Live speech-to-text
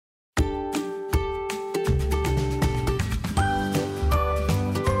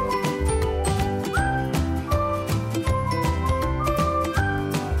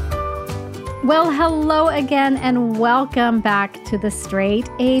Well, hello again, and welcome back to the Straight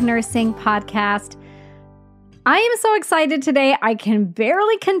A Nursing Podcast. I am so excited today. I can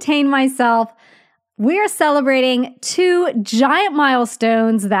barely contain myself. We are celebrating two giant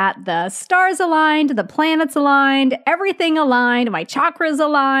milestones that the stars aligned, the planets aligned, everything aligned, my chakras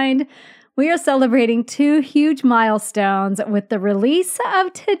aligned. We are celebrating two huge milestones with the release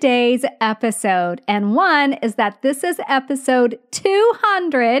of today's episode. And one is that this is episode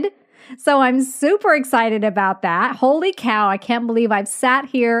 200. So I'm super excited about that. Holy cow, I can't believe I've sat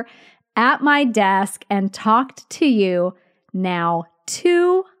here at my desk and talked to you now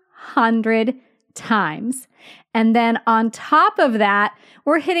 200 times. And then on top of that,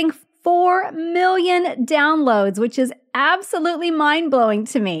 we're hitting 4 million downloads, which is absolutely mind-blowing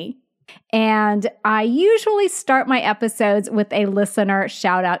to me. And I usually start my episodes with a listener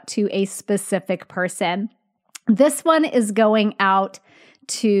shout out to a specific person. This one is going out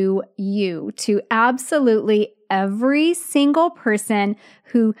to you, to absolutely every single person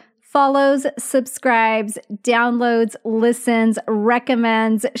who follows, subscribes, downloads, listens,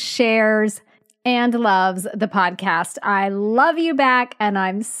 recommends, shares, and loves the podcast. I love you back, and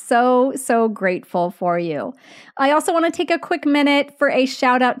I'm so grateful for you. I also want to take a quick minute for a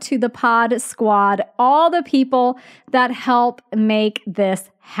shout out to the Pod Squad, all the people that help make this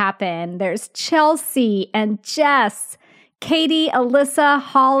happen. There's Chelsea and Jess, Katie, Alyssa,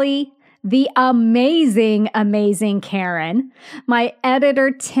 Holly, the amazing Karen, my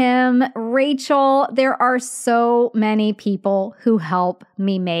editor, Tim, Rachel. There are so many people who help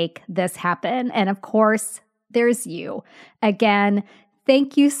me make this happen. And of course, there's you. Again,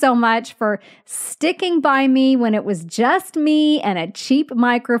 thank you so much for sticking by me when it was just me and a cheap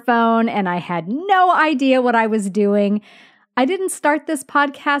microphone and I had no idea what I was doing. I didn't start this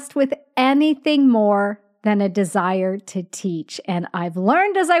podcast with anything more than a desire to teach. And I've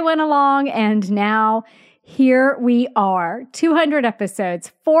learned as I went along, and now here we are, 200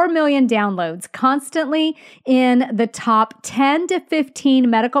 episodes, 4 million downloads, constantly in the top 10 to 15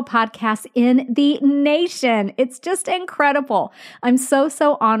 medical podcasts in the nation. It's just incredible. I'm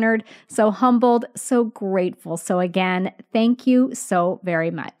so honored, so humbled, so grateful. So again, thank you so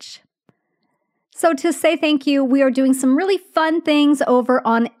very much. So to say thank you, we are doing some really fun things over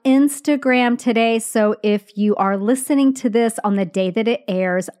on Instagram today. So if you are listening to this on the day that it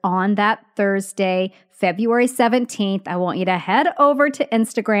airs on that Thursday, February 17th, I want you to head over to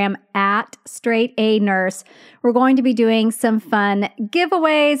Instagram at Straight A Nurse. We're going to be doing some fun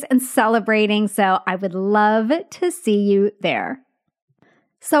giveaways and celebrating. So I would love to see you there.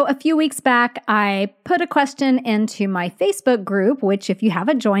 So a few weeks back, I put a question into my Facebook group, which if you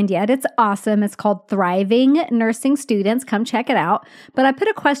haven't joined yet, it's awesome. It's called Thriving Nursing Students. Come check it out. But I put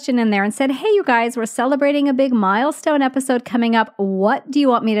a question in there and said, hey, you guys, we're celebrating a big milestone episode coming up. What do you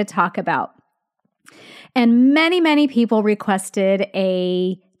want me to talk about? And many people requested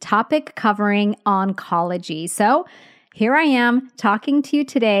a topic covering oncology. So here I am talking to you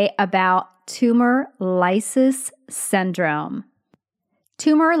today about tumor lysis syndrome.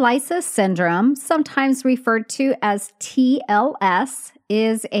 Tumor lysis syndrome, sometimes referred to as TLS,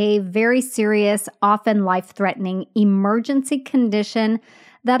 is a very serious, often life-threatening emergency condition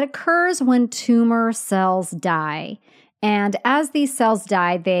that occurs when tumor cells die. And as these cells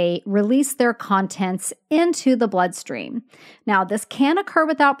die, they release their contents into the bloodstream. Now, this can occur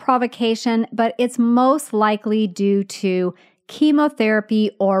without provocation, but it's most likely due to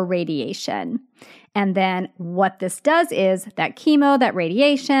chemotherapy or radiation. And then what this does is that chemo, that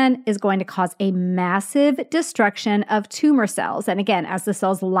radiation, is going to cause a massive destruction of tumor cells. And again, as the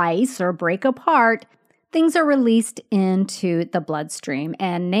cells lyse or break apart, things are released into the bloodstream.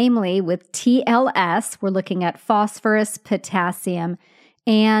 And namely, with TLS, we're looking at phosphorus, potassium,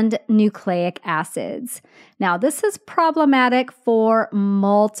 and nucleic acids. Now, this is problematic for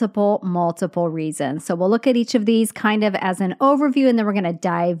multiple reasons. So we'll look at each of these kind of as an overview, and then we're going to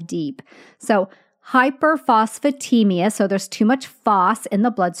dive deep. So hyperphosphatemia, so there's too much phos in the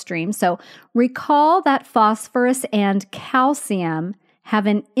bloodstream. So recall that phosphorus and calcium have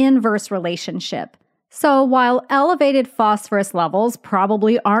an inverse relationship. So while elevated phosphorus levels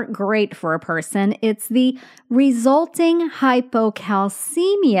probably aren't great for a person, it's the resulting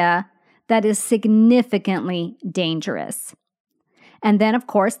hypocalcemia that is significantly dangerous. And then, of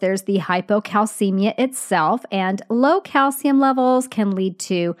course, there's the hypocalcemia itself, and low calcium levels can lead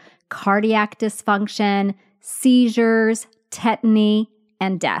to cardiac dysfunction, seizures, tetany,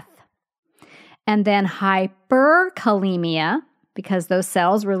 and death. And then hyperkalemia, because those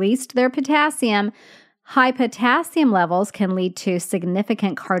cells released their potassium, high potassium levels can lead to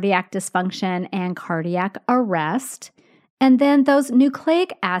significant cardiac dysfunction and cardiac arrest. And then those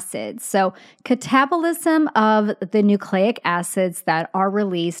nucleic acids. So catabolism of the nucleic acids that are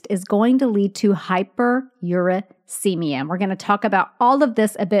released is going to lead to hyperuricemia. And we're going to talk about all of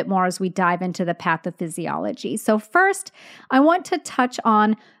this a bit more as we dive into the pathophysiology. So first, I want to touch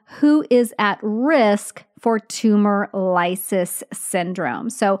on who is at risk for tumor lysis syndrome.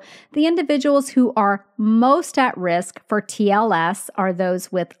 So the individuals who are most at risk for TLS are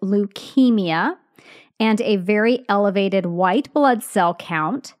those with leukemia and a very elevated white blood cell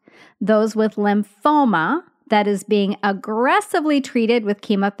count, those with lymphoma that is being aggressively treated with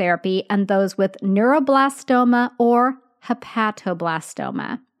chemotherapy, and those with neuroblastoma or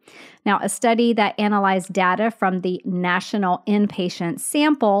hepatoblastoma. Now, a study that analyzed data from the national inpatient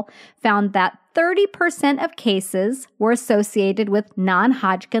sample found that 30% of cases were associated with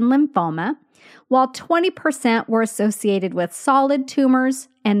non-Hodgkin lymphoma, while 20% were associated with solid tumors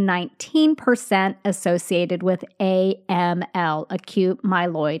and 19% associated with AML, acute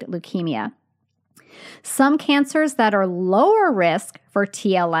myeloid leukemia. Some cancers that are lower risk for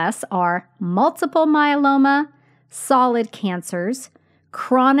TLS are multiple myeloma, solid cancers,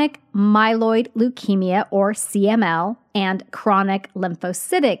 chronic myeloid leukemia or CML, and chronic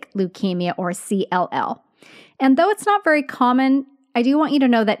lymphocytic leukemia or CLL. And though it's not very common, I do want you to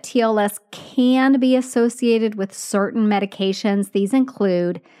know that TLS can be associated with certain medications. These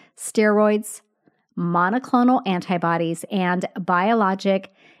include steroids, monoclonal antibodies, and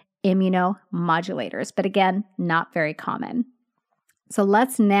biologic immunomodulators. But again, not very common. So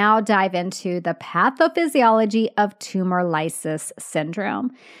let's now dive into the pathophysiology of tumor lysis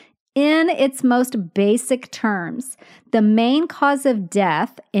syndrome. In its most basic terms, the main cause of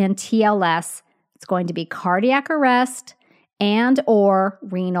death in TLS is going to be cardiac arrest and or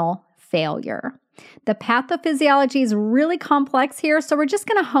renal failure. The pathophysiology is really complex here, so we're just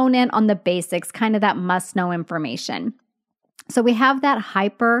going to hone in on the basics, kind of that must-know information. So we have that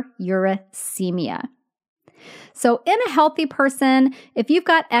hyperuricemia. So in a healthy person, if you've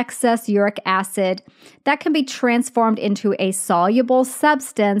got excess uric acid, that can be transformed into a soluble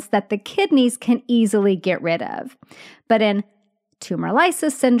substance that the kidneys can easily get rid of. But in tumor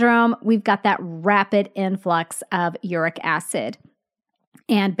lysis syndrome, we've got that rapid influx of uric acid.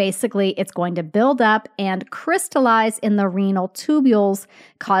 And basically, it's going to build up and crystallize in the renal tubules,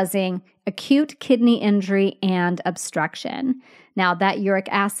 causing acute kidney injury and obstruction. Now, that uric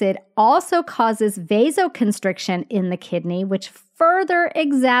acid also causes vasoconstriction in the kidney, which further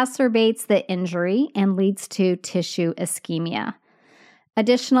exacerbates the injury and leads to tissue ischemia.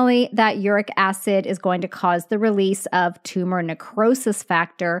 Additionally, that uric acid is going to cause the release of tumor necrosis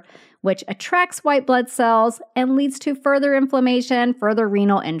factor, which attracts white blood cells and leads to further inflammation, further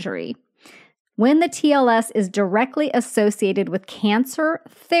renal injury. When the TLS is directly associated with cancer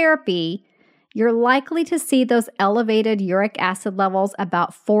therapy, you're likely to see those elevated uric acid levels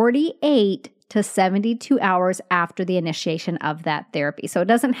about 48 to 72 hours after the initiation of that therapy. So it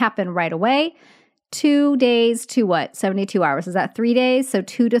doesn't happen right away. 2 days to 72 hours. Is that 3 days? So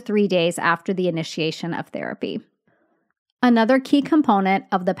 2 to 3 days after the initiation of therapy. Another key component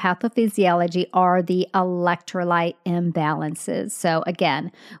of the pathophysiology are the electrolyte imbalances. So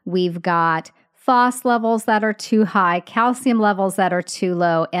again, we've got phos levels that are too high, calcium levels that are too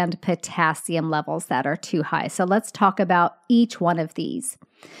low, and potassium levels that are too high. So let's talk about each one of these.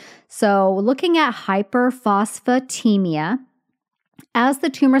 So looking at hyperphosphatemia, as the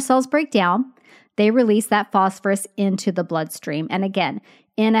tumor cells break down, they release that phosphorus into the bloodstream. And again,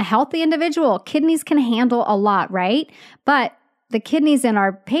 in a healthy individual, kidneys can handle a lot, right? But the kidneys in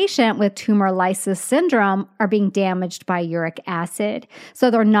our patient with tumor lysis syndrome are being damaged by uric acid. So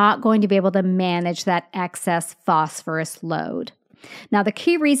they're not going to be able to manage that excess phosphorus load. Now, the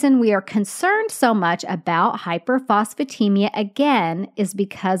key reason we are concerned so much about hyperphosphatemia, again, is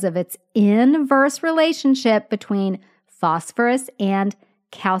because of its inverse relationship between phosphorus and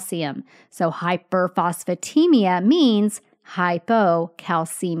calcium. So hyperphosphatemia means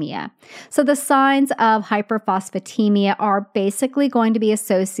hypocalcemia. So the signs of hyperphosphatemia are basically going to be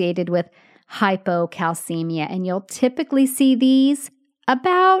associated with hypocalcemia, and you'll typically see these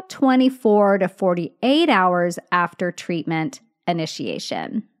about 24 to 48 hours after treatment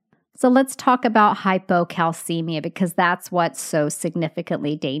initiation. So let's talk about hypocalcemia because that's what's so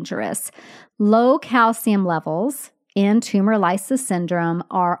significantly dangerous. Low calcium levels in tumor lysis syndrome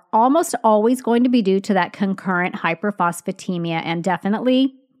are almost always going to be due to that concurrent hyperphosphatemia, and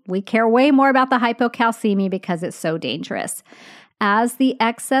definitely we care way more about the hypocalcemia because it's so dangerous. As the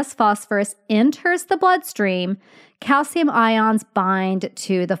excess phosphorus enters the bloodstream, calcium ions bind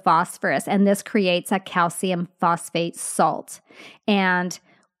to the phosphorus, and this creates a calcium phosphate salt. And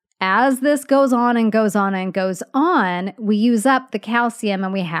as this goes on and goes on and goes on, we use up the calcium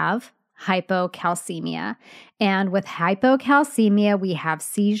and we have hypocalcemia. And with hypocalcemia, we have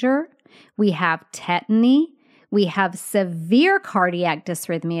seizure, we have tetany, we have severe cardiac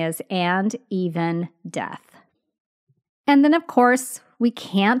dysrhythmias, and even death. And then, of course, we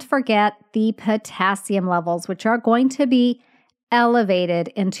can't forget the potassium levels, which are going to be elevated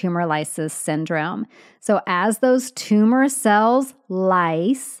in tumor lysis syndrome. So as those tumor cells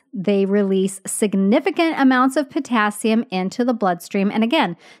lyse, they release significant amounts of potassium into the bloodstream. And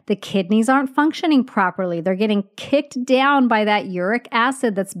again, the kidneys aren't functioning properly. They're getting kicked down by that uric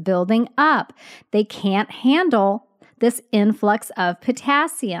acid that's building up. They can't handle this influx of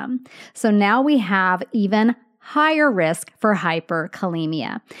potassium. So now we have even higher risk for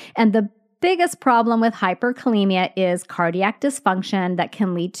hyperkalemia. And the biggest problem with hyperkalemia is cardiac dysfunction that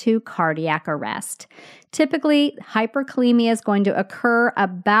can lead to cardiac arrest. Typically, hyperkalemia is going to occur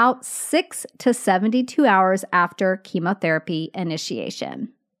about 6 to 72 hours after chemotherapy initiation.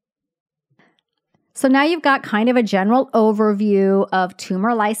 So now you've got kind of a general overview of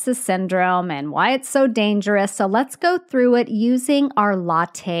tumor lysis syndrome and why it's so dangerous. So let's go through it using our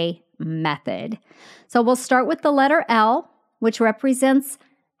latte method. So we'll start with the letter L, which represents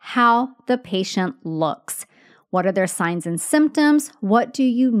how the patient looks. What are their signs and symptoms? What do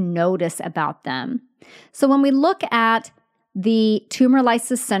you notice about them? So when we look at the tumor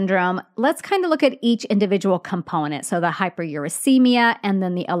lysis syndrome, let's kind of look at each individual component. So the hyperuricemia and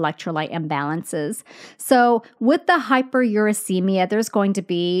then the electrolyte imbalances. So with the hyperuricemia, there's going to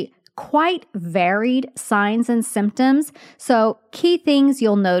be quite varied signs and symptoms. So key things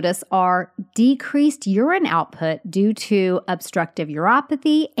you'll notice are decreased urine output due to obstructive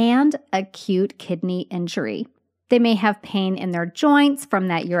uropathy and acute kidney injury. They may have pain in their joints from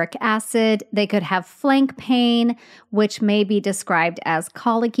that uric acid. They could have flank pain, which may be described as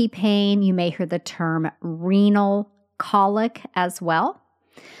colicky pain. You may hear the term renal colic as well.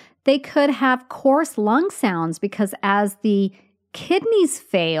 They could have coarse lung sounds because as the kidneys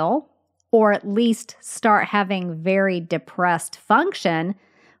fail, or at least start having very depressed function,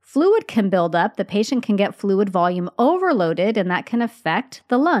 fluid can build up. The patient can get fluid volume overloaded, and that can affect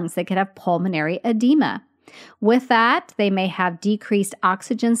the lungs. They could have pulmonary edema. With that, they may have decreased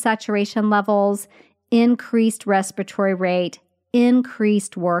oxygen saturation levels, increased respiratory rate,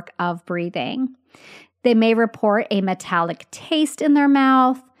 increased work of breathing. They may report a metallic taste in their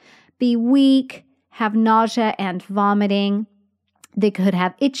mouth, be weak, have nausea and vomiting. They could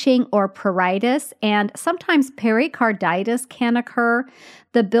have itching or pruritus, and sometimes pericarditis can occur.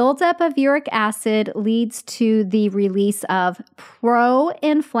 The buildup of uric acid leads to the release of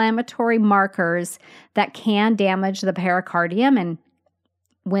pro-inflammatory markers that can damage the pericardium, and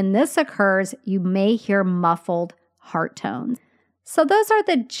when this occurs, you may hear muffled heart tones. So those are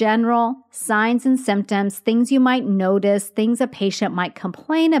the general signs and symptoms, things you might notice, things a patient might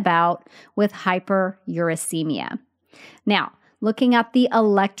complain about with hyperuricemia. Now, looking at the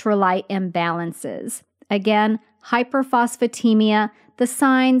electrolyte imbalances. Again, hyperphosphatemia, the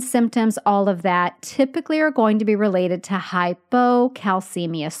signs, symptoms, all of that typically are going to be related to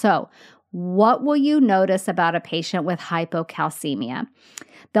hypocalcemia. So, what will you notice about a patient with hypocalcemia?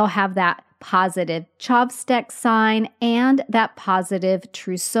 They'll have that positive Chvostek sign and that positive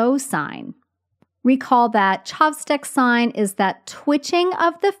Trousseau sign. Recall that Chvostek sign is that twitching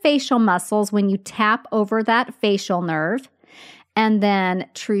of the facial muscles when you tap over that facial nerve. And then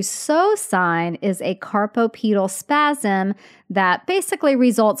Trousseau sign is a carpopedal spasm that basically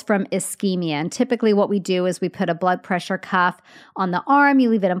results from ischemia. And typically what we do is we put a blood pressure cuff on the arm, you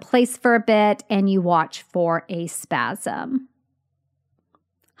leave it in place for a bit, and you watch for a spasm.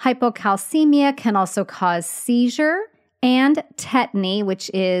 Hypocalcemia can also cause seizure and tetany,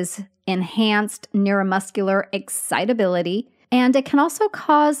 which is enhanced neuromuscular excitability. And it can also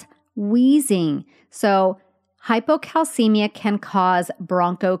cause wheezing. So hypocalcemia can cause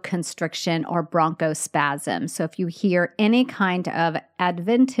bronchoconstriction or bronchospasm. So if you hear any kind of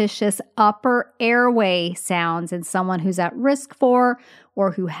adventitious upper airway sounds in someone who's at risk for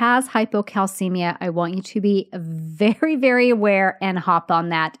or who has hypocalcemia, I want you to be very, very aware and hop on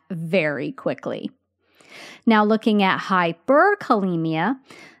that very quickly. Now, looking at hyperkalemia,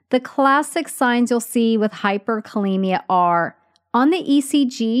 the classic signs you'll see with hyperkalemia are on the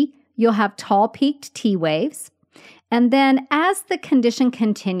ECG, you'll have tall peaked T waves. And then as the condition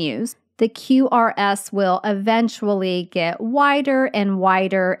continues, the QRS will eventually get wider and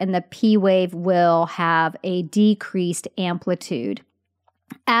wider, and the P wave will have a decreased amplitude.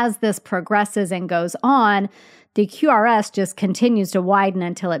 As this progresses and goes on, the QRS just continues to widen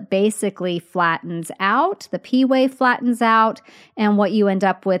until it basically flattens out. The P wave flattens out, and what you end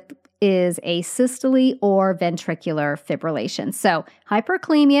up with is a systole or ventricular fibrillation. So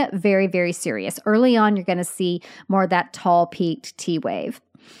hyperkalemia, very, very serious. Early on, you're going to see more of that tall peaked T wave.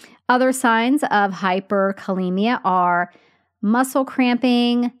 Other signs of hyperkalemia are muscle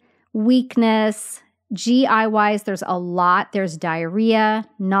cramping, weakness. GI-wise, there's a lot. There's diarrhea,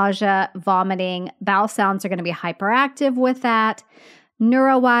 nausea, vomiting. Bowel sounds are going to be hyperactive with that.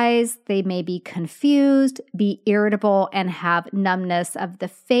 Neuro-wise, they may be confused, be irritable, and have numbness of the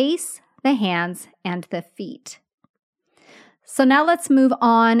face, the hands, and the feet. So now let's move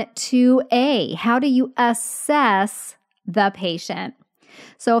on to A. How do you assess the patient?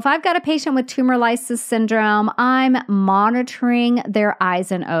 So if I've got a patient with tumor lysis syndrome, I'm monitoring their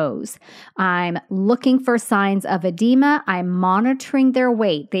I's and O's. I'm looking for signs of edema. I'm monitoring their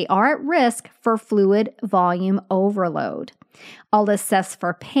weight. They are at risk for fluid volume overload. I'll assess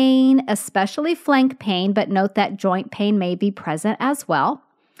for pain, especially flank pain, but note that joint pain may be present as well.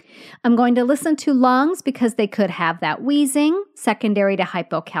 I'm going to listen to lungs because they could have that wheezing, secondary to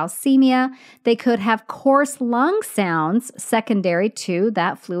hypocalcemia. They could have coarse lung sounds, secondary to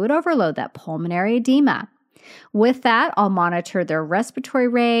that fluid overload, that pulmonary edema. With that, I'll monitor their respiratory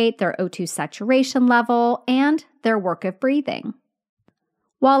rate, their O2 saturation level, and their work of breathing.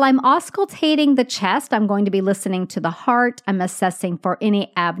 While I'm auscultating the chest, I'm going to be listening to the heart. I'm assessing for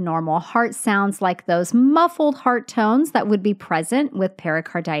any abnormal heart sounds like those muffled heart tones that would be present with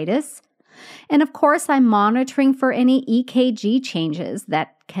pericarditis. And of course, I'm monitoring for any EKG changes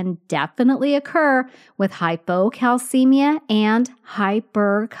that can definitely occur with hypocalcemia and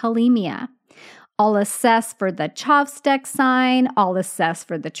hyperkalemia. I'll assess for the Chopstick sign, I'll assess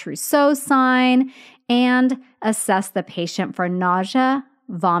for the Trousseau sign, and assess the patient for nausea,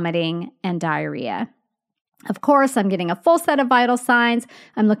 vomiting, and diarrhea. Of course, I'm getting a full set of vital signs.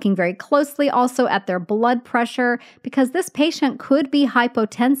 I'm looking very closely also at their blood pressure because this patient could be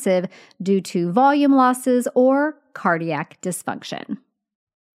hypotensive due to volume losses or cardiac dysfunction.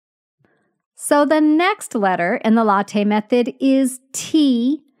 So the next letter in the latte method is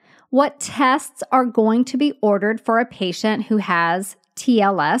T. What tests are going to be ordered for a patient who has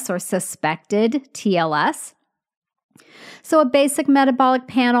TLS or suspected TLS? So a basic metabolic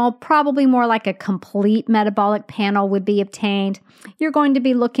panel, probably more like a complete metabolic panel, would be obtained. You're going to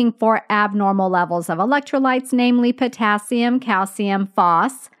be looking for abnormal levels of electrolytes, namely potassium, calcium,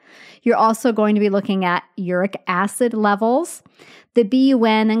 phos. You're also going to be looking at uric acid levels. The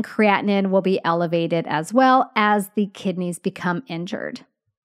BUN and creatinine will be elevated as well as the kidneys become injured.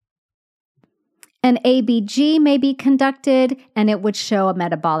 An ABG may be conducted, and it would show a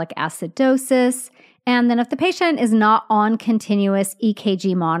metabolic acidosis. And then if the patient is not on continuous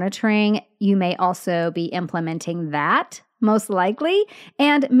EKG monitoring, you may also be implementing that, most likely,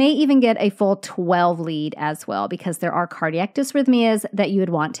 and may even get a full 12 lead as well, because there are cardiac dysrhythmias that you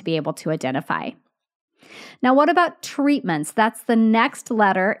would want to be able to identify. Now, what about treatments? That's the next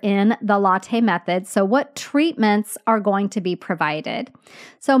letter in the latte method. So what treatments are going to be provided?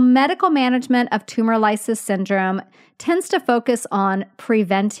 So medical management of tumor lysis syndrome tends to focus on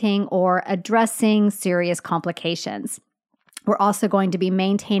preventing or addressing serious complications. We're also going to be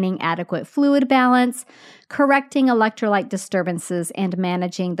maintaining adequate fluid balance, correcting electrolyte disturbances, and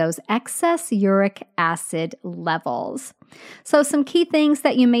managing those excess uric acid levels. So some key things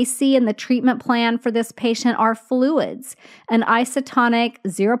that you may see in the treatment plan for this patient are fluids. An isotonic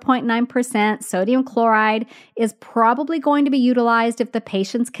 0.9% sodium chloride is probably going to be utilized if the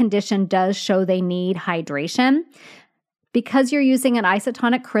patient's condition does show they need hydration. Because you're using an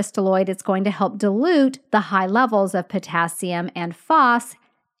isotonic crystalloid, it's going to help dilute the high levels of potassium and phos,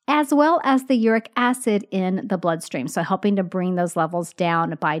 as well as the uric acid in the bloodstream, so helping to bring those levels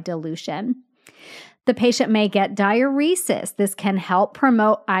down by dilution. The patient may get diuresis. This can help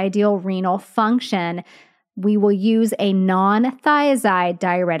promote ideal renal function. We will use a non-thiazide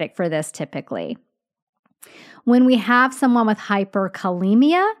diuretic for this typically. When we have someone with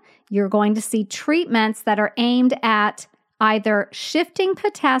hyperkalemia, you're going to see treatments that are aimed at either shifting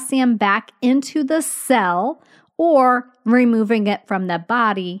potassium back into the cell or removing it from the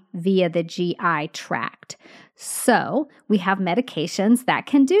body via the GI tract. So we have medications that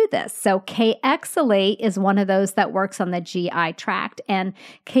can do this. So Kayexalate is one of those that works on the GI tract, and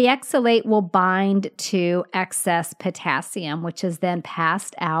Kayexalate will bind to excess potassium, which is then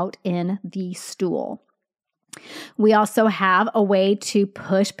passed out in the stool. We also have a way to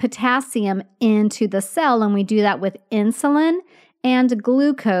push potassium into the cell, and we do that with insulin and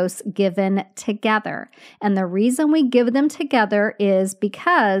glucose given together. And the reason we give them together is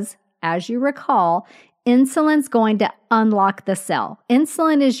because, as you recall, insulin's going to unlock the cell.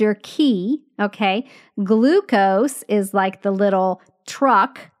 Insulin is your key, okay? Glucose is like the little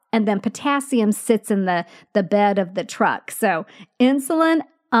truck, and then potassium sits in the bed of the truck. So insulin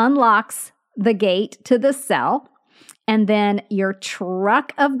unlocks the gate to the cell, and then your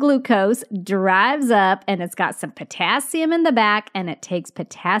truck of glucose drives up, and it's got some potassium in the back, and it takes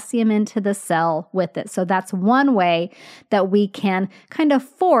potassium into the cell with it. So that's one way that we can kind of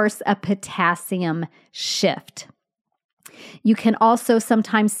force a potassium shift. You can also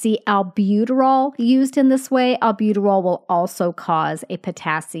sometimes see albuterol used in this way. Albuterol will also cause a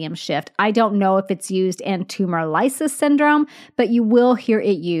potassium shift. I don't know if it's used in tumor lysis syndrome, but you will hear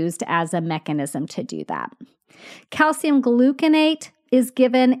it used as a mechanism to do that. Calcium gluconate is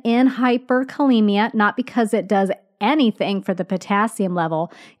given in hyperkalemia, not because it does anything for the potassium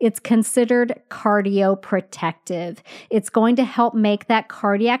level. It's considered cardioprotective. It's going to help make that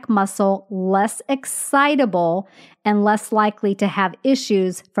cardiac muscle less excitable and less likely to have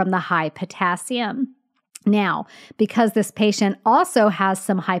issues from the high potassium. Now, because this patient also has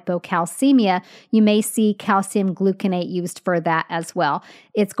some hypocalcemia, you may see calcium gluconate used for that as well.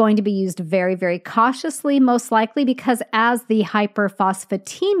 It's going to be used very, very cautiously, most likely, because as the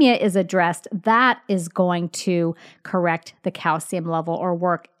hyperphosphatemia is addressed, that is going to correct the calcium level or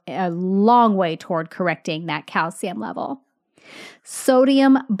work a long way toward correcting that calcium level.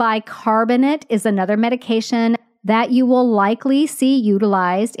 Sodium bicarbonate is another medication that you will likely see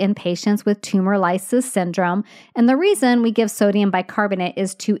utilized in patients with tumor lysis syndrome. And the reason we give sodium bicarbonate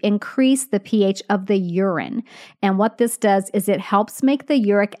is to increase the pH of the urine. And what this does is it helps make the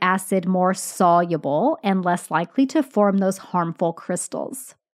uric acid more soluble and less likely to form those harmful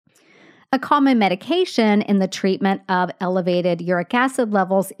crystals. A common medication in the treatment of elevated uric acid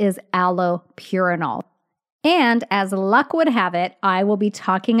levels is allopurinol. And as luck would have it, I will be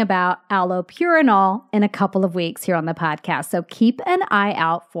talking about allopurinol in a couple of weeks here on the podcast. So keep an eye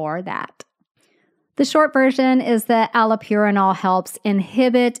out for that. The short version is that allopurinol helps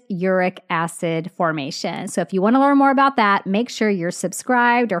inhibit uric acid formation. So if you want to learn more about that, make sure you're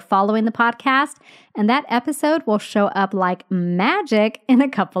subscribed or following the podcast, and that episode will show up like magic in a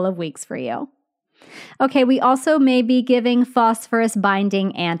couple of weeks for you. Okay, we also may be giving phosphorus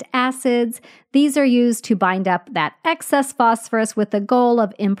binding antacids. These are used to bind up that excess phosphorus with the goal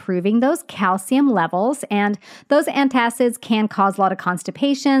of improving those calcium levels. And those antacids can cause a lot of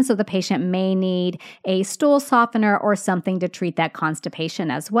constipation, so the patient may need a stool softener or something to treat that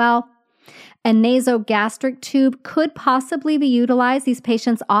constipation as well. A nasogastric tube could possibly be utilized. These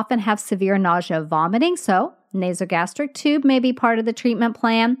patients often have severe nausea, vomiting, so nasogastric tube may be part of the treatment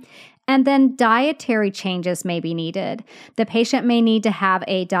plan. And then dietary changes may be needed. The patient may need to have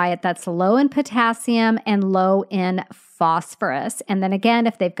a diet that's low in potassium and low in phosphorus. And then again,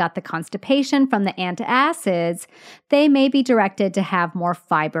 if they've got the constipation from the antacids, they may be directed to have more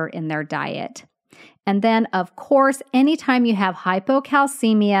fiber in their diet. And then, of course, anytime you have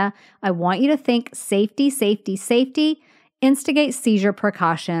hypocalcemia, I want you to think safety, safety, safety. Instigate seizure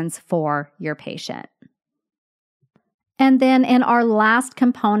precautions for your patient. And then in our last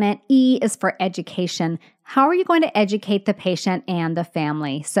component, E is for education. How are you going to educate the patient and the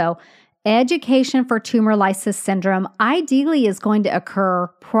family? So education for tumor lysis syndrome ideally is going to occur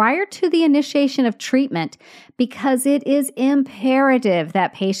prior to the initiation of treatment because it is imperative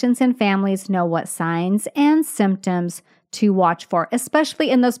that patients and families know what signs and symptoms to watch for, especially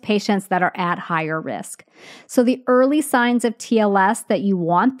in those patients that are at higher risk. So the early signs of TLS that you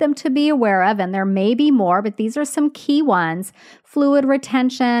want them to be aware of, and there may be more, but these are some key ones: fluid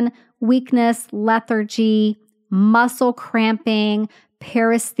retention, weakness, lethargy, muscle cramping,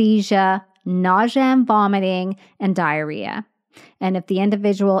 paresthesia, nausea and vomiting, and diarrhea. And if the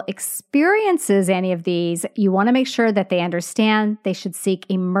individual experiences any of these, you want to make sure that they understand they should seek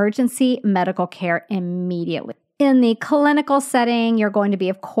emergency medical care immediately. In the clinical setting, you're going to be,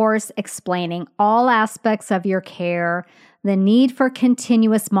 of course, explaining all aspects of your care, the need for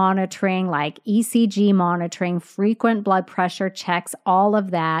continuous monitoring like ECG monitoring, frequent blood pressure checks, all of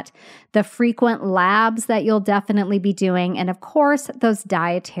that, the frequent labs that you'll definitely be doing, and of course, those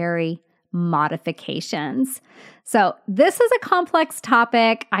dietary modifications. So this is a complex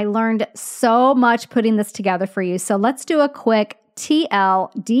topic. I learned so much putting this together for you. So let's do a quick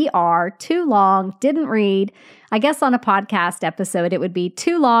TLDR, too long, didn't read. I guess on a podcast episode, it would be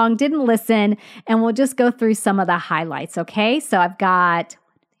too long, didn't listen, and we'll just go through some of the highlights, okay? So I've got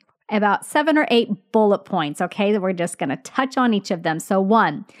about 7 or 8 bullet points, okay, that we're just going to touch on each of them. So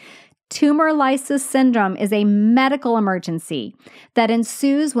 1, Tumor lysis syndrome is a medical emergency that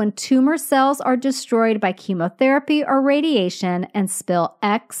ensues when tumor cells are destroyed by chemotherapy or radiation and spill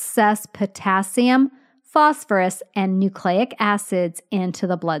excess potassium, phosphorus, and nucleic acids into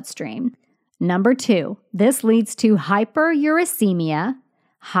the bloodstream. Number 2, this leads to hyperuricemia,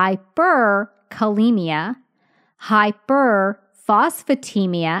 hyperkalemia,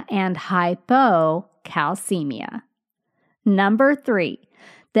 hyperphosphatemia, and hypocalcemia. Number 3,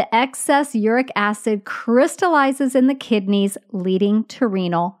 the excess uric acid crystallizes in the kidneys, leading to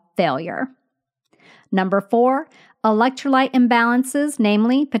renal failure. Number 4, electrolyte imbalances,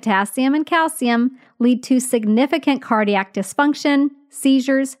 namely potassium and calcium, lead to significant cardiac dysfunction,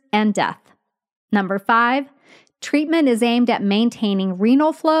 seizures, and death. Number 5, treatment is aimed at maintaining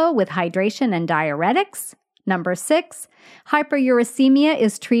renal flow with hydration and diuretics. Number 6, hyperuricemia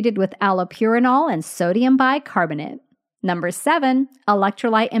is treated with allopurinol and sodium bicarbonate. Number 7,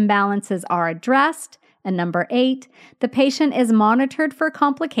 electrolyte imbalances are addressed. And number 8, the patient is monitored for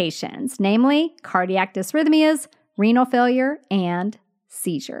complications, namely cardiac dysrhythmias, renal failure, and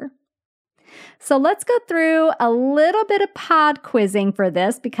seizure. So let's go through a little bit of pod quizzing for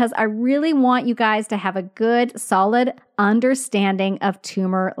this because I really want you guys to have a good, solid understanding of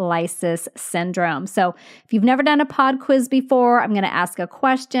tumor lysis syndrome. So if you've never done a pod quiz before, I'm going to ask a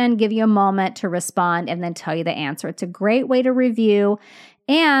question, give you a moment to respond, and then tell you the answer. It's a great way to review.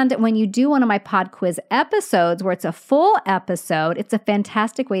 And when you do one of my pod quiz episodes where it's a full episode, it's a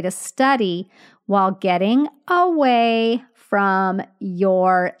fantastic way to study while getting away from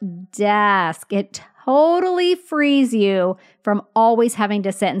your desk. It totally frees you from always having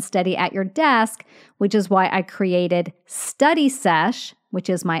to sit and study at your desk, which is why I created Study Sesh, which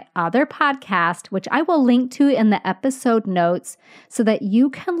is my other podcast, which I will link to in the episode notes so that you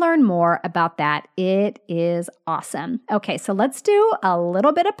can learn more about that. It is awesome. Okay, so let's do a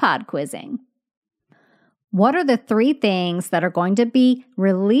little bit of pod quizzing. What are the 3 things that are going to be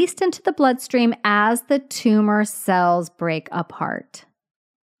released into the bloodstream as the tumor cells break apart?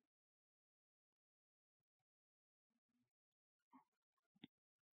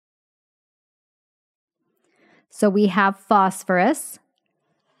 So we have phosphorus,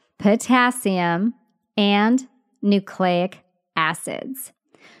 potassium, and nucleic acids.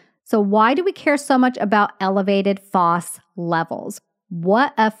 So why do we care so much about elevated phos levels?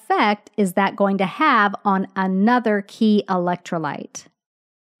 What effect is that going to have on another key electrolyte?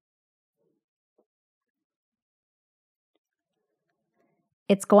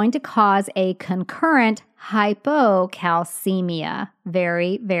 It's going to cause a concurrent hypocalcemia.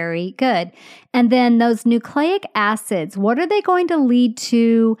 Very, very good. And then those nucleic acids, what are they going to lead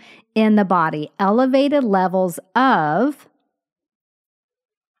to in the body? Elevated levels of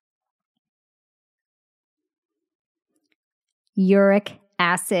uric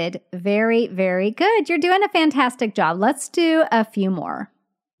acid. Very, very good. You're doing a fantastic job. Let's do a few more.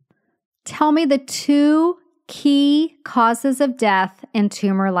 Tell me the 2 key causes of death in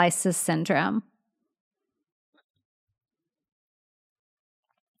tumor lysis syndrome.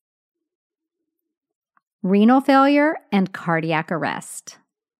 Renal failure and cardiac arrest.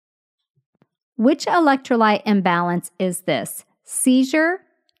 Which electrolyte imbalance is this? Seizure,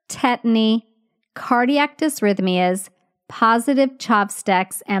 tetany, cardiac dysrhythmias, positive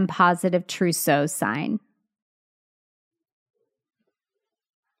Chopsticks, and positive Trousseau sign.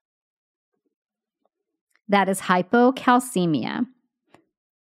 That is hypocalcemia.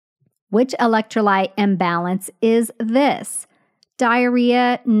 Which electrolyte imbalance is this?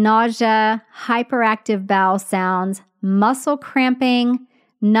 Diarrhea, nausea, hyperactive bowel sounds, muscle cramping,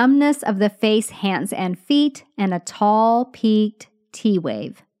 numbness of the face, hands, and feet, and a tall, peaked T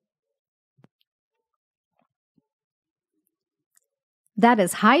wave. That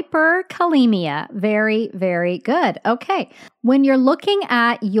is hyperkalemia. Very, very good. Okay. When you're looking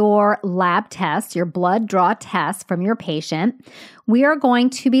at your lab test, your blood draw test from your patient, we are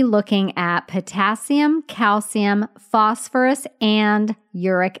going to be looking at potassium, calcium, phosphorus, and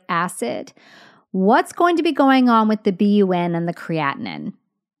uric acid. What's going to be going on with the BUN and the creatinine?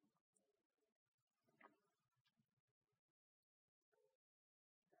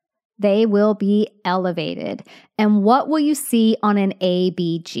 They will be elevated. And what will you see on an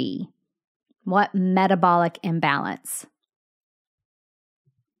ABG? What metabolic imbalance?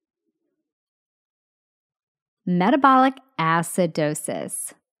 Metabolic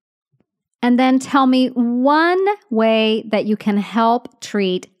acidosis. And then tell me one way that you can help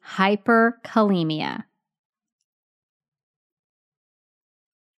treat hyperkalemia.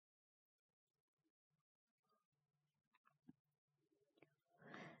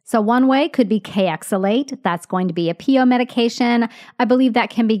 So one way could be Kayexalate. That's going to be a PO medication. I believe that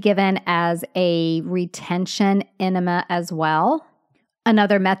can be given as a retention enema as well.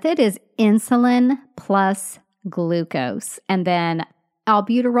 Another method is insulin plus glucose. And then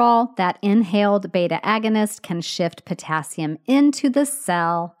albuterol, that inhaled beta agonist, can shift potassium into the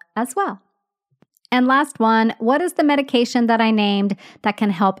cell as well. And last one, what is the medication that I named that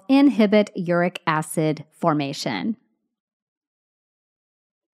can help inhibit uric acid formation?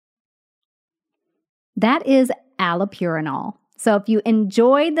 That is allopurinol. So if you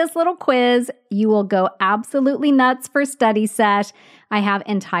enjoyed this little quiz, you will go absolutely nuts for Study Set. I have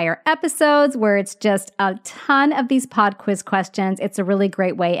entire episodes where it's just a ton of these pod quiz questions. It's a really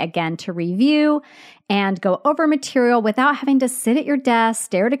great way, again, to review and go over material without having to sit at your desk,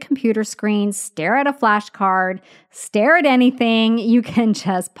 stare at a computer screen, stare at a flashcard, stare at anything. You can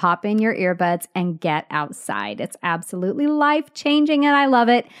just pop in your earbuds and get outside. It's absolutely life-changing and I love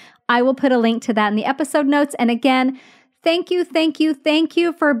it. I will put a link to that in the episode notes. And again, thank you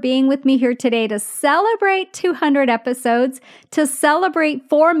for being with me here today to celebrate 200 episodes, to celebrate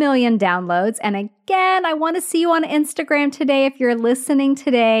 4 million downloads. And again, I want to see you on Instagram today if you're listening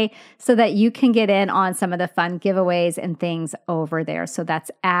today so that you can get in on some of the fun giveaways and things over there. So that's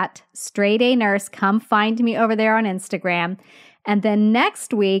at Straight A Nurse. Come find me over there on Instagram. And then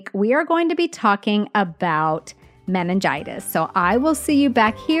next week, we are going to be talking about meningitis. So I will see you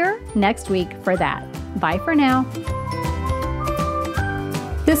back here next week for that. Bye for now.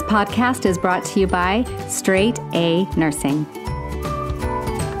 This podcast is brought to you by Straight A Nursing.